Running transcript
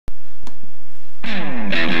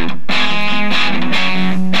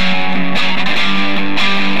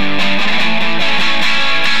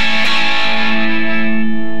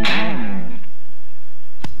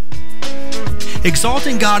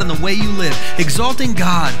exalting God in the way you live, exalting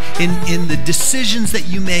God in the decisions that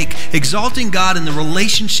you make, exalting God in the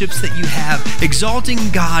relationships that you have, exalting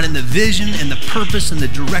God in the vision and the purpose and the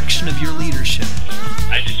direction of your leadership.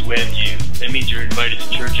 I just waved you. That means you're invited to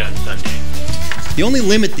church on Sunday. The only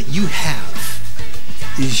limit that you have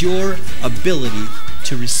is your ability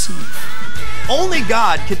to receive. Only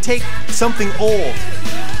God could take something old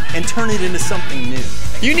and turn it into something new.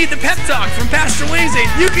 You need the pep talk from Pastor Wayne saying,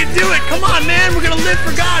 you can do it. Come on, man. We're going to live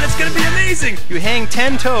for God. It's going to be amazing. You hang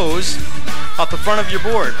 10 toes off the front of your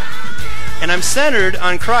board. And I'm centered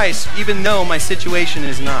on Christ, even though my situation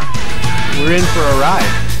is not. We're in for a ride.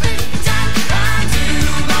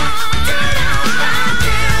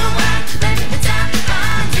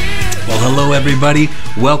 Well, hello, everybody.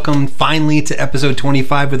 Welcome finally to episode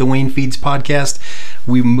 25 of the WayneFeeds podcast.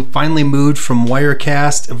 We finally moved from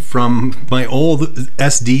Wirecast, from my old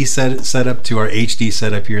SD setup to our HD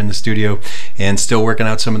setup here in the studio, and still working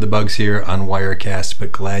out some of the bugs here on Wirecast,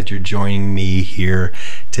 but glad you're joining me here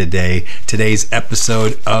today. Today's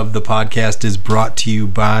episode of the podcast is brought to you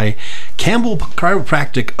by Campbell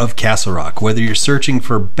Chiropractic of Castle Rock. Whether you're searching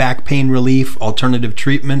for back pain relief, alternative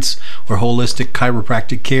treatments, or holistic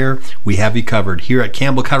chiropractic care, we have you covered. Here at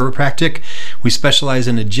Campbell Chiropractic, we specialize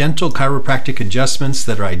in gentle chiropractic adjustments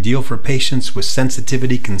that are ideal for patients with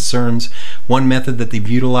sensitivity concerns. One method that they've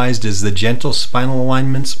utilized is the gentle spinal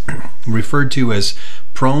alignments, referred to as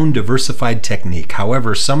prone diversified technique.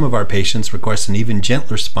 However, some of our patients request an even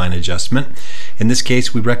gentler spine adjustment. In this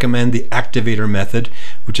case, we recommend the activator method,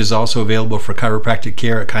 which is also available for chiropractic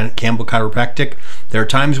care at Campbell Chiropractic. There are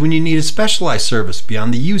times when you need a specialized service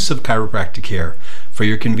beyond the use of chiropractic care. For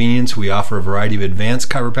your convenience, we offer a variety of advanced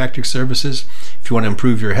chiropractic services. If you want to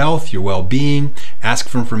improve your health, your well-being, ask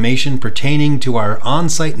for information pertaining to our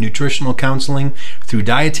on-site nutritional counseling. Through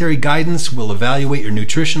dietary guidance, we'll evaluate your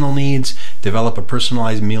nutritional needs, develop a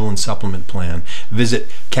personalized meal and supplement plan. Visit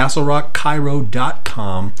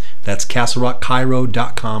castlerockchiro.com. That's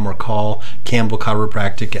castlerockchiro.com, or call Campbell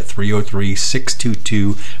Chiropractic at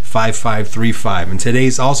 303-622-5535. And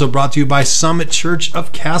today's also brought to you by Summit Church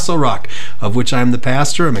of Castle Rock, of which I'm the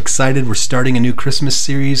pastor. I'm excited. We're starting a new Christmas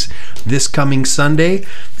series this coming Sunday,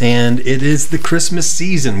 and it is the Christmas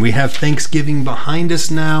season. We have Thanksgiving behind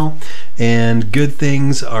us now, and good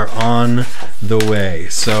things are on the way.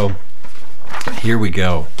 So here we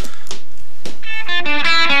go.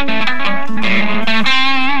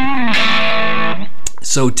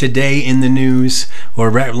 So today in the news, or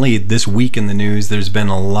really this week in the news, there's been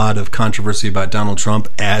a lot of controversy about Donald Trump.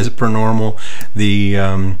 As per normal, the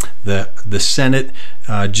Senate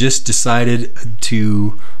just decided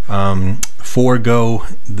to forego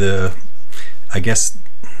the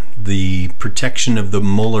protection of the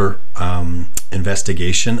Mueller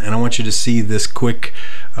investigation. And I want you to see this quick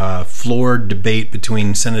floor debate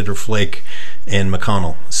between Senator Flake and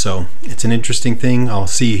McConnell. So it's an interesting thing. I'll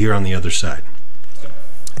see you here on the other side.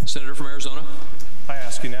 Senator from Arizona. I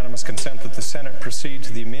ask unanimous consent that the Senate proceed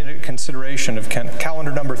to the immediate consideration of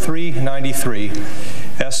calendar number 393,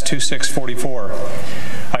 S2644.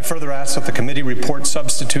 I further ask that the committee report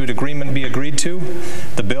substitute agreement be agreed to,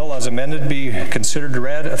 the bill as amended be considered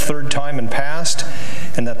read a third time and passed,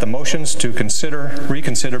 and that the motions to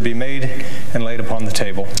reconsider be made and laid upon the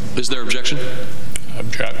table. Is there objection?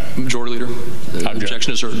 Object. Majority Leader?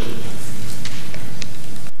 Objection is heard.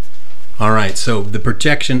 All right, so the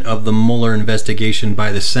protection of the Mueller investigation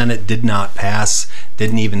by the Senate did not pass,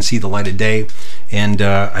 didn't even see the light of day. And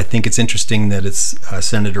I think it's interesting that it's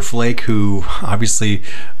Senator Flake, who obviously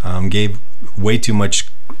gave way too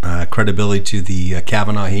much credibility to the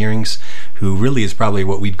Kavanaugh hearings, who really is probably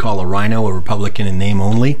what we'd call a rhino, a Republican in name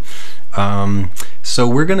only. So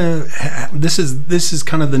we're gonna. This is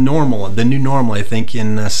kind of the new normal, I think,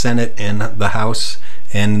 in the Senate and the House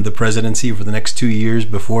and the presidency for the next 2 years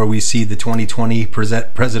before we see the 2020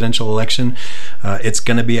 presidential election. It's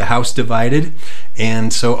going to be a House divided,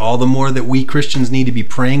 and so all the more that we Christians need to be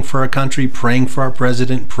praying for our country, praying for our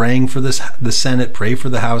president, praying for the Senate, pray for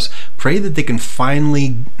the House, pray that they can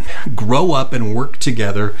finally grow up and work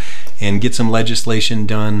together and get some legislation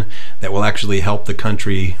done that will actually help the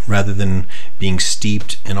country rather than being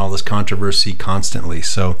steeped in all this controversy constantly.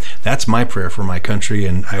 So that's my prayer for my country,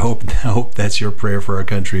 and I hope that's your prayer for our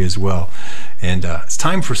country as well. And it's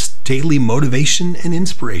time for daily motivation and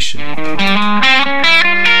inspiration.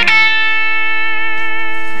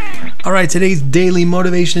 All right, today's daily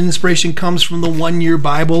motivation and inspiration comes from the 1 Year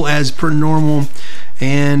Bible as per normal.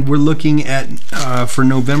 And we're looking at, for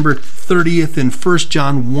November 30th in 1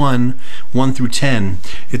 John 1 through 10.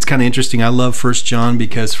 It's kind of interesting. I love 1 John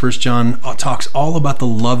because 1 John talks all about the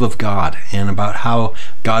love of God and about how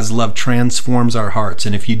God's love transforms our hearts.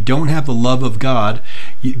 And if you don't have the love of God,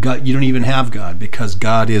 you don't even have God, because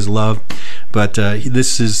God is love. But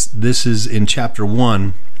this is in chapter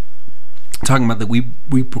 1, talking about that we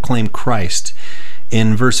proclaim Christ.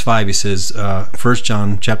 In verse 5, he says, 1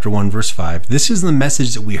 John chapter 1, verse 5, "This is the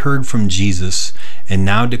message that we heard from Jesus and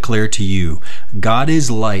now declare to you. God is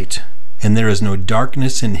light, and there is no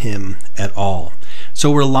darkness in him at all. So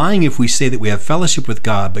we're lying if we say that we have fellowship with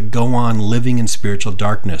God, but go on living in spiritual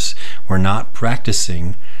darkness. We're not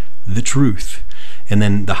practicing the truth." And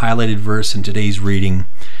then the highlighted verse in today's reading,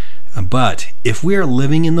 "But if we are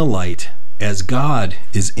living in the light, as God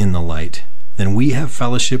is in the light, then we have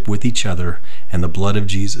fellowship with each other, and the blood of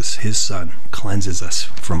Jesus, his Son, cleanses us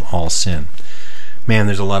from all sin." Man,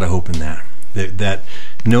 there's a lot of hope in that. That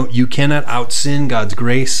no, you cannot out-sin God's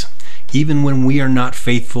grace. Even when we are not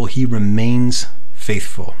faithful, he remains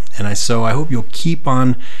faithful. And so I hope you'll keep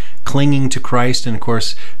on clinging to Christ. And of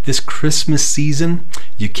course, this Christmas season,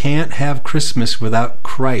 you can't have Christmas without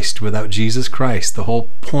Christ, without Jesus Christ. The whole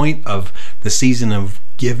point of the season of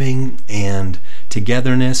giving and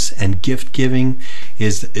togetherness and gift giving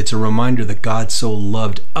is it's a reminder that God so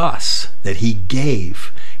loved us that he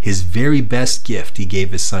gave his very best gift. He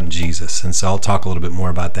gave his son Jesus. And so I'll talk a little bit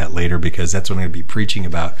more about that later, because that's what I'm going to be preaching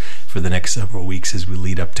about for the next several weeks as we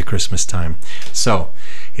lead up to Christmas time. So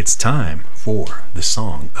it's time for the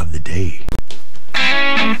song of the day.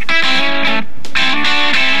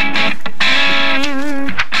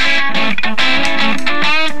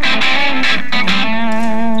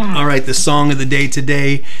 All right, the song of the day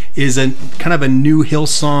today is a kind of a new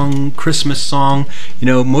Hillsong Christmas song. You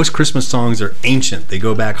know, most Christmas songs are ancient. They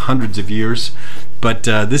go back hundreds of years. But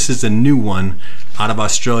this is a new one out of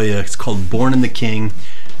Australia. It's called Born in the King.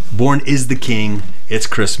 Born is the King. It's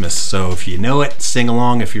Christmas. So if you know it, sing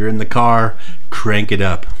along. If you're in the car, crank it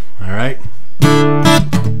up. All right?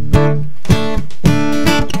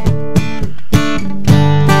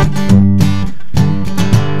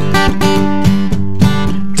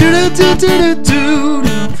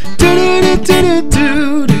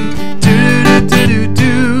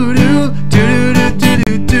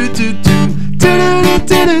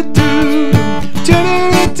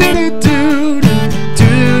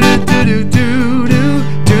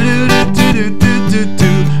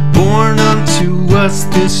 Born unto us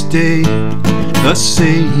this day a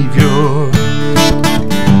Savior,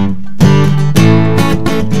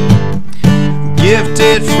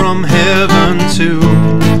 gifted from heaven to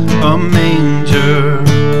a manger,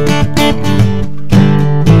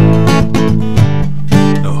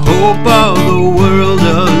 the hope of the world,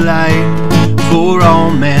 a light for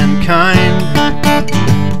all mankind.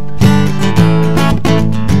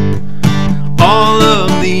 All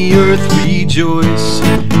of the earth rejoice,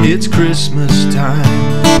 it's Christmas time.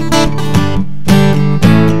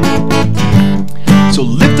 So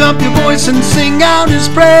lift up your voice and sing out his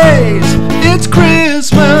praise. It's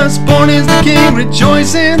Christmas, born is the King,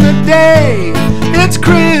 rejoice in the day. It's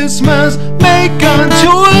Christmas, make a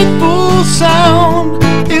joyful sound.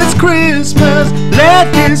 It's Christmas,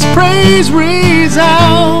 let his praise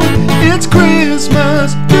resound. It's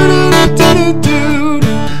Christmas, do-do-do-do-do-do,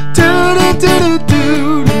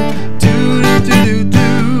 do-do-do-do-do, do-do-do-do-do,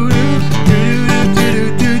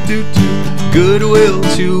 goodwill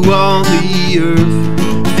to all the earth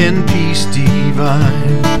and peace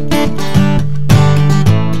divine.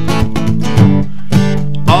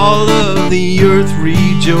 All of the earth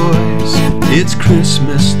rejoice, it's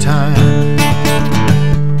Christmas time.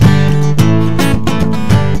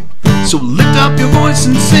 So lift up your voice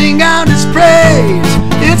and sing out his praise.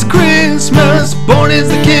 It's Christmas, born is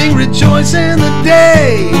the King, rejoice in the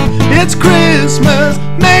day. It's Christmas,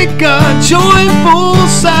 make a joyful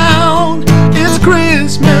sound. It's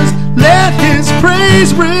Christmas, let his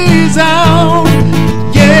praise resound.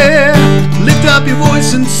 Yeah, lift up your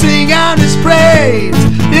voice and sing out his praise.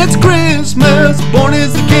 It's Christmas, born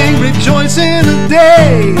is the King, rejoice in the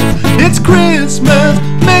day. It's Christmas,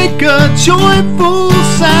 make a joyful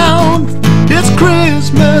sound. It's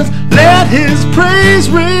Christmas, let his praise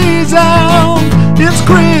resound. It's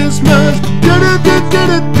Christmas,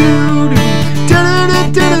 do-do-do-do-do-do,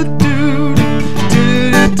 do-do-do-do-do,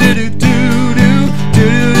 do-do-do-do-do,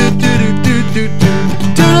 do-do-do-do-do,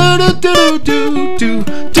 do-do-do-do-do.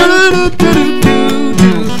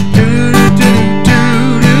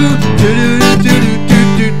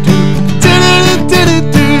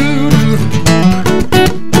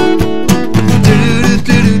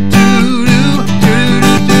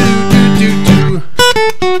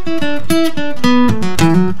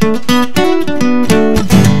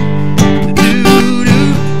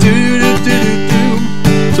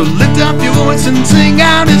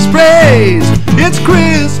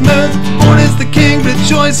 Christmas, born is the King,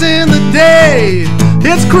 rejoice in the day.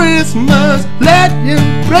 It's Christmas, let your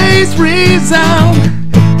praise resound.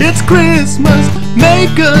 It's Christmas,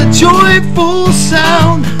 make a joyful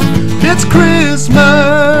sound. It's Christmas.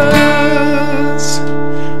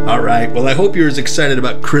 All right, well, I hope you're as excited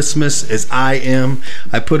about Christmas as I am.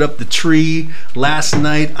 I put up the tree last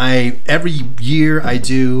night. Every year I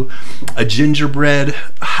do a gingerbread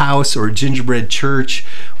house or a gingerbread church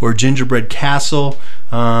or a gingerbread castle.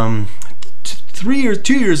 2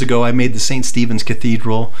 years ago, I made the St. Stephen's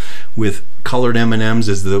Cathedral with colored M&Ms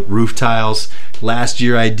as the roof tiles. Last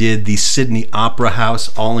year, I did the Sydney Opera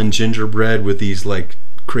House, all in gingerbread with these like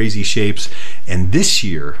crazy shapes. And this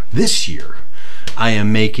year, I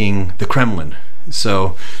am making the Kremlin.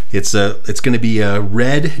 So it's going to be a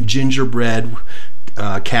red gingerbread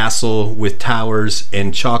castle with towers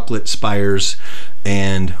and chocolate spires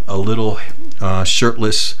and a little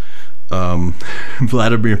shirtless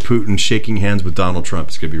Vladimir Putin shaking hands with Donald Trump.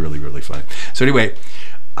 It's going to be really, really fun. So anyway,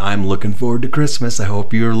 I'm looking forward to Christmas. I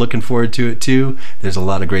hope you're looking forward to it too. There's a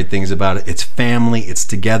lot of great things about it. It's family, it's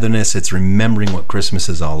togetherness, it's remembering what Christmas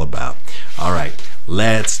is all about. All right,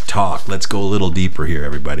 let's talk. Let's go a little deeper here,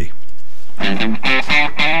 everybody.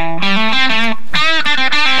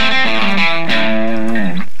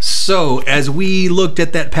 So, as we looked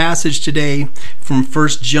at that passage today from 1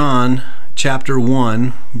 John chapter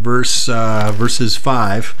 1, verses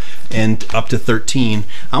 5 and up to 13,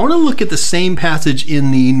 I want to look at the same passage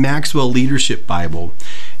in the Maxwell Leadership Bible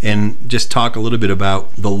and just talk a little bit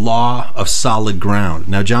about the law of solid ground.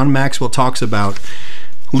 Now, John Maxwell talks about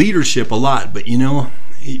leadership a lot, but you know,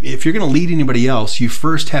 if you're going to lead anybody else, you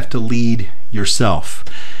first have to lead yourself.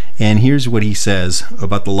 And here's what he says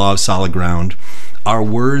about the law of solid ground. Our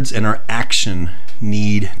words and our action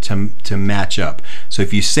need to match up. So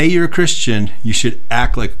if you say you're a Christian, you should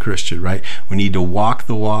act like a Christian, right? We need to walk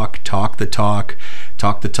the walk, talk the talk,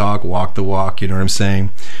 talk the talk, walk the walk, you know what I'm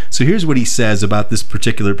saying? So here's what he says about this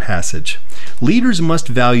particular passage. Leaders must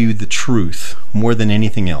value the truth more than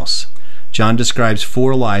anything else. John describes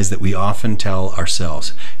 4 lies that we often tell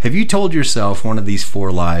ourselves. Have you told yourself one of these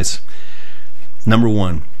 4 lies? Number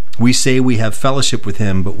 1, we say we have fellowship with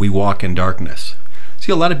him, but we walk in darkness.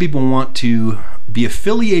 See, a lot of people want to be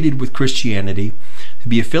affiliated with Christianity, to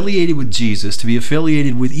be affiliated with Jesus, to be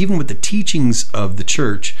affiliated with even with the teachings of the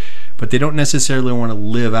church, but they don't necessarily want to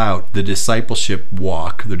live out the discipleship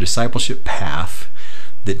walk, the discipleship path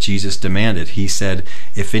that Jesus demanded. He said,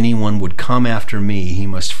 if anyone would come after me, he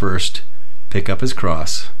must first pick up his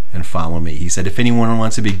cross and follow me. He said, if anyone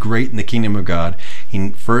wants to be great in the kingdom of God, he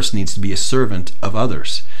first needs to be a servant of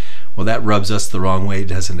others. Well, that rubs us the wrong way,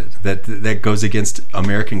 doesn't it? That goes against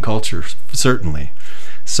American culture, certainly.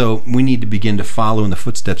 So we need to begin to follow in the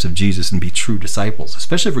footsteps of Jesus and be true disciples,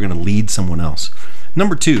 especially if we're going to lead someone else.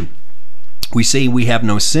 Number 2, we say we have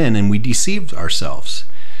no sin and we deceive ourselves.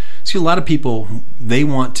 See, a lot of people, they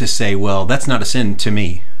want to say, well, that's not a sin to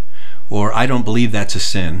me, or I don't believe that's a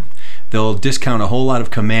sin. They'll discount a whole lot of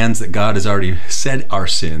commands that God has already said are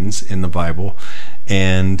sins in the Bible,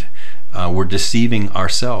 and we're deceiving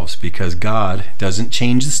ourselves because God doesn't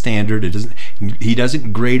change the standard. He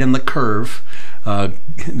doesn't grade on the curve.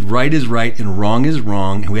 Right is right and wrong is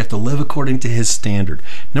wrong, and we have to live according to his standard.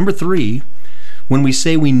 Number 3, when we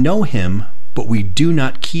say we know him, but we do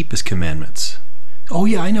not keep his commandments. Oh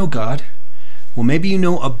yeah, I know God. Well, maybe you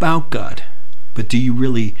know about God, but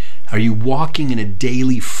are you walking in a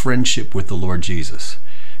daily friendship with the Lord Jesus?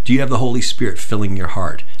 Do you have the Holy Spirit filling your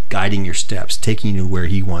heart, guiding your steps, taking you where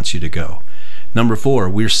he wants you to go? Number 4,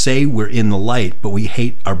 we say we're in the light, but we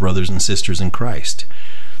hate our brothers and sisters in Christ.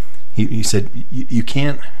 He said, you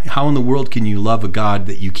can't, how in the world can you love a God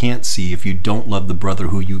that you can't see if you don't love the brother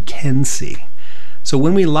who you can see? So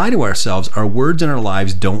when we lie to ourselves, our words and our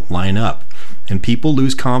lives don't line up, and people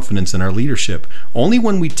lose confidence in our leadership. Only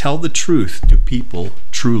when we tell the truth do people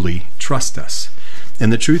truly trust us.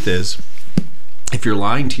 And the truth is, if you're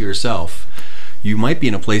lying to yourself, you might be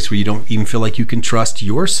in a place where you don't even feel like you can trust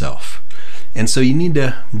yourself. And so you need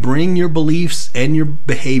to bring your beliefs and your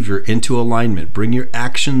behavior into alignment. Bring your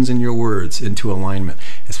actions and your words into alignment,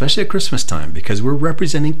 especially at Christmas time, because we're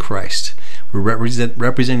representing Christ. We're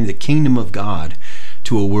representing the kingdom of God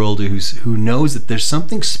to a world who knows that there's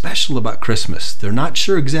something special about Christmas. They're not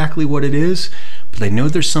sure exactly what it is, but they know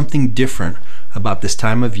there's something different about this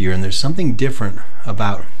time of year, and there's something different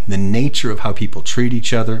about the nature of how people treat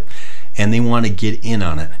each other, and they want to get in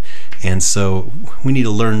on it. And so we need to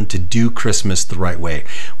learn to do Christmas the right way.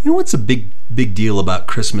 You know what's a big deal about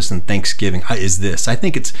Christmas and Thanksgiving is this. I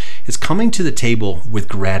think it's coming to the table with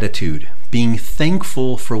gratitude, being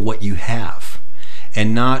thankful for what you have,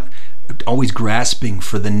 and not always grasping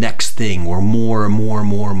for the next thing or more and more and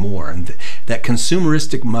more and more. And that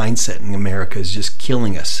consumeristic mindset in America is just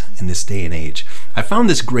killing us in this day and age. I found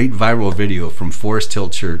this great viral video from Forest Hill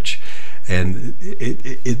Church, and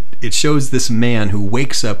it shows this man who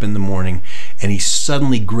wakes up in the morning and he's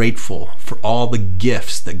suddenly grateful for all the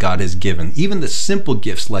gifts that God has given. Even the simple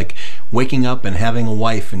gifts like waking up and having a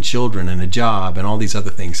wife and children and a job and all these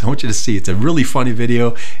other things. I want you to see. It's a really funny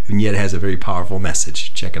video, and yet it has a very powerful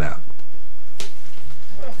message. Check it out.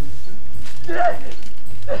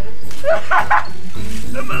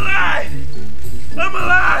 I'm alive! I'm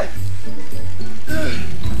alive!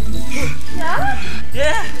 Yeah?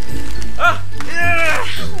 Yeah! Oh, yeah!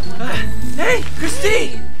 Hey,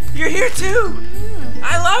 Christine! You're here too!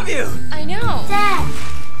 I love you! I know. Dad,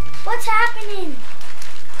 what's happening?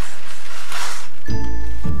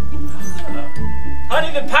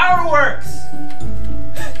 Honey, the power works!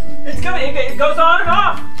 It's coming, it goes on and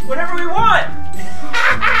off whenever we want!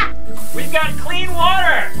 We've got clean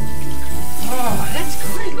water! Oh,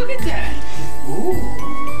 that's great, look at that! Ooh.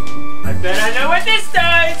 I bet I know what this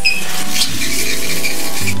does!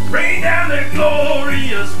 Rain down the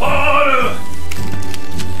glorious water!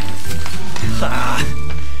 Ah,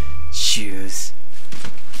 shoes.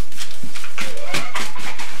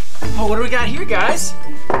 Oh, what do we got here, guys?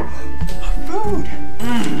 Food!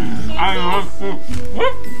 I love food.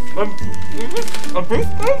 A big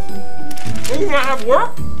food? You gonna have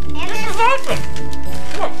work? This is awesome!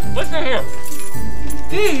 Look, listen here.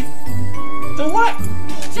 Feed the what?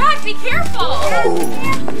 Jack, be careful!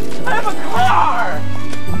 Oh, I have a car!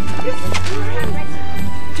 This is great!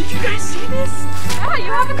 Did you guys see this? Yeah,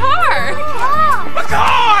 you have a car! A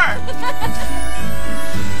car!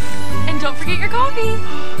 And don't forget your coffee.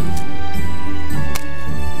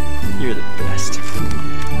 You're the best.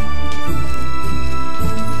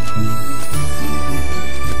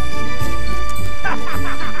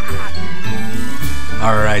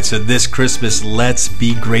 All right, so this Christmas, let's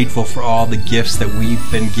be grateful for all the gifts that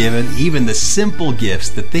we've been given, even the simple gifts,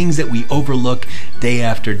 the things that we overlook day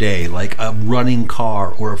after day, like a running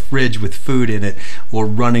car or a fridge with food in it or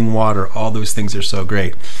running water. All those things are so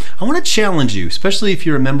great. I want to challenge you, especially if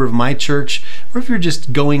you're a member of my church or if you're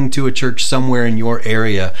just going to a church somewhere in your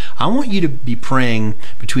area. I want you to be praying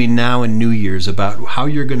between now and New Year's about how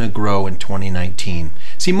you're going to grow in 2019.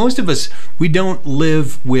 See, most of us, we don't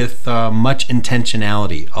live with much intentionality.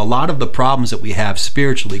 A lot of the problems that we have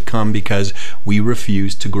spiritually come because we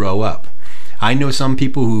refuse to grow up. I know some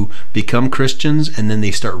people who become Christians and then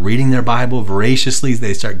they start reading their Bible voraciously.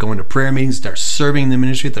 They start going to prayer meetings, start serving the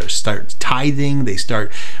ministry, they start tithing, they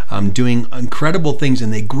start doing incredible things,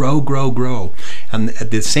 and they grow, grow, grow. And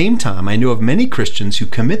at the same time, I know of many Christians who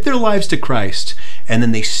commit their lives to Christ and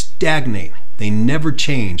then they stagnate. They never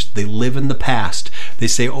change. They live in the past. They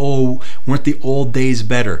say, oh, weren't the old days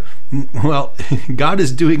better? Well, God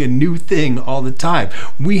is doing a new thing all the time.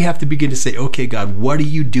 We have to begin to say, okay, God, what are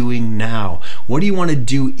you doing now? What do you want to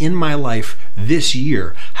do in my life this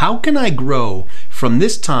year? How can I grow from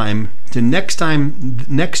this time to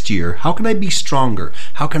next year? How can I be stronger?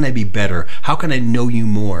 How can I be better? How can I know you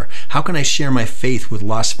more? How can I share my faith with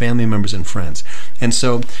lost family members and friends? And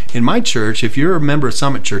so in my church, if you're a member of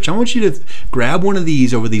Summit Church, I want you to grab one of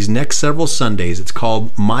these over these next several Sundays. It's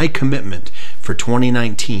called My Commitment for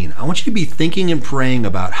 2019. I want you to be thinking and praying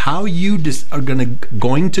about how you are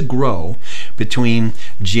going to grow between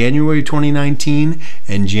January 2019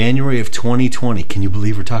 and January of 2020. Can you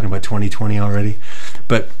believe we're talking about 2020 already?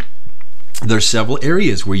 But there's several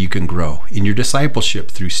areas where you can grow in your discipleship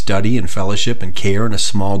through study and fellowship and care in a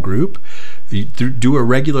small group. You do a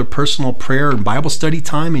regular personal prayer and Bible study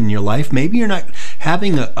time in your life. Maybe you're not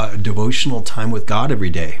having a devotional time with God every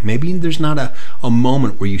day. Maybe there's not a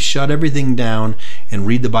moment where you shut everything down and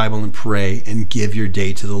read the Bible and pray and give your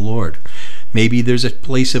day to the Lord. Maybe there's a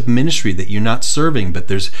place of ministry that you're not serving,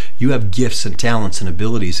 but you have gifts and talents and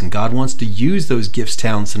abilities, and God wants to use those gifts,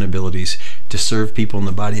 talents, and abilities to serve people in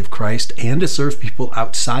the body of Christ and to serve people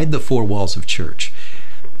outside the four walls of church.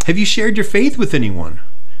 Have you shared your faith with anyone?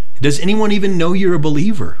 Does anyone even know you're a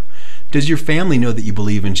believer? Does your family know that you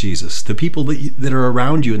believe in Jesus? The people that are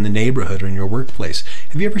around you in the neighborhood or in your workplace,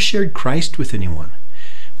 have you ever shared Christ with anyone?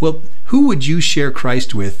 Well, who would you share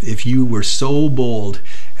Christ with if you were so bold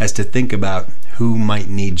as to think about who might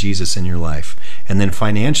need Jesus in your life? And then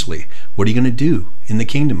financially, what are you going to do in the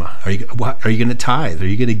kingdom? Are you going to tithe? Are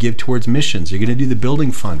you going to give towards missions? Are you going to do the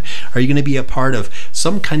building fund? Are you going to be a part of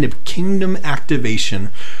some kind of kingdom activation?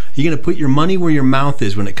 Are you going to put your money where your mouth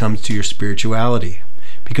is when it comes to your spirituality?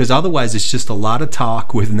 Because otherwise it's just a lot of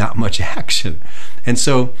talk with not much action. And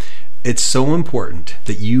so it's so important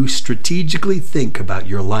that you strategically think about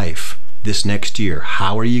your life. this next year.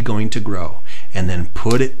 How are you going to grow? And then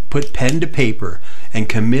put pen to paper and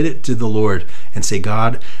commit it to the Lord and say,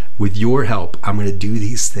 God, with your help, I'm going to do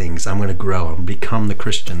these things. I'm going to grow. I'm going to become the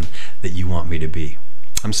Christian that you want me to be.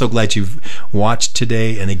 I'm so glad you've watched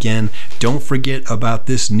today. And again, don't forget about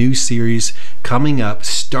this new series coming up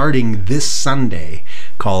starting this Sunday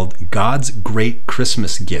called God's Great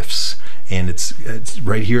Christmas Gifts. And it's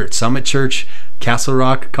right here at Summit Church, Castle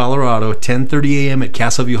Rock, Colorado, 10:30 a.m. at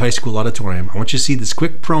Castleview High School Auditorium. I want you to see this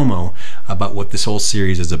quick promo about what this whole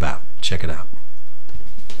series is about. Check it out.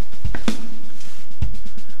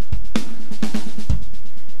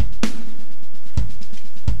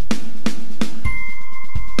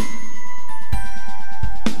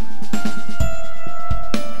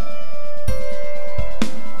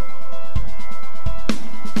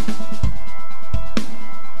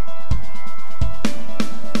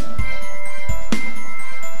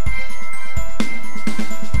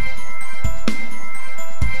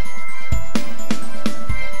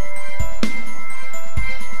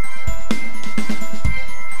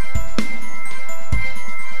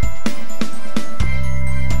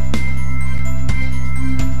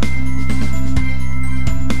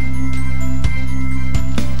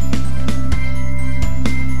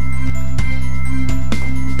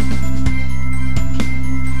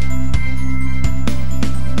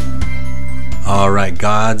 All right,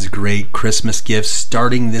 God's Great Christmas Gifts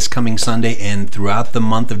starting this coming Sunday and throughout the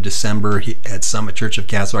month of December at Summit Church of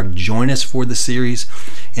Castle Rock. Join us for the series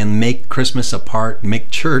and make Christmas a part, make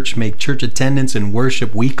church attendance and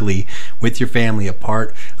worship weekly with your family a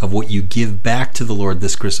part of what you give back to the Lord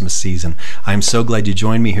this Christmas season. I'm so glad you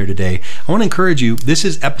joined me here today. I want to encourage you, this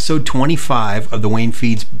is episode 25 of the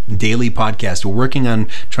WayneFeeds Daily Podcast. We're working on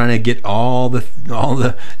trying to get all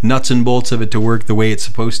the nuts and bolts of it to work the way it's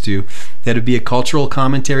supposed to. That'd be a cultural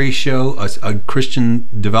commentary show, a Christian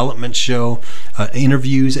development show,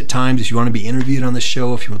 interviews at times if you want to be interviewed on the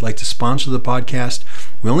show, if you would like to sponsor the podcast.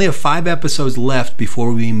 We only have 5 episodes left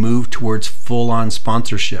before we move towards full-on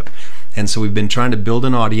sponsorship. And so we've been trying to build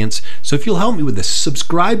an audience. So if you'll help me with this,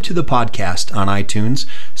 subscribe to the podcast on iTunes,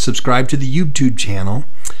 subscribe to the YouTube channel,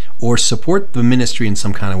 or support the ministry in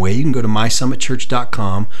some kind of way. You can go to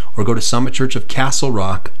mysummitchurch.com or go to Summit Church of Castle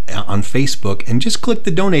Rock on Facebook and just click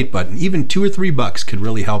the donate button. Even $2 or $3 could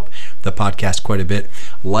really help the podcast quite a bit.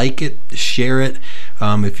 Like it, share it.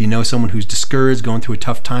 If you know someone who's discouraged, going through a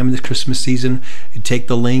tough time in this Christmas season, you take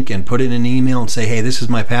the link and put it in an email and say, hey, this is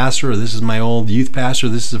my pastor, or this is my old youth pastor,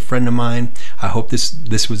 this is a friend of mine. I hope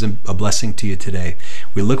this was a blessing to you today.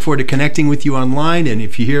 We look forward to connecting with you online, and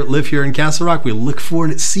if you live here in Castle Rock, we look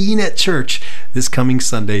forward to seeing you at church this coming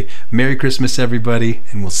Sunday. Merry Christmas, everybody,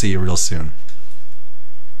 and we'll see you real soon.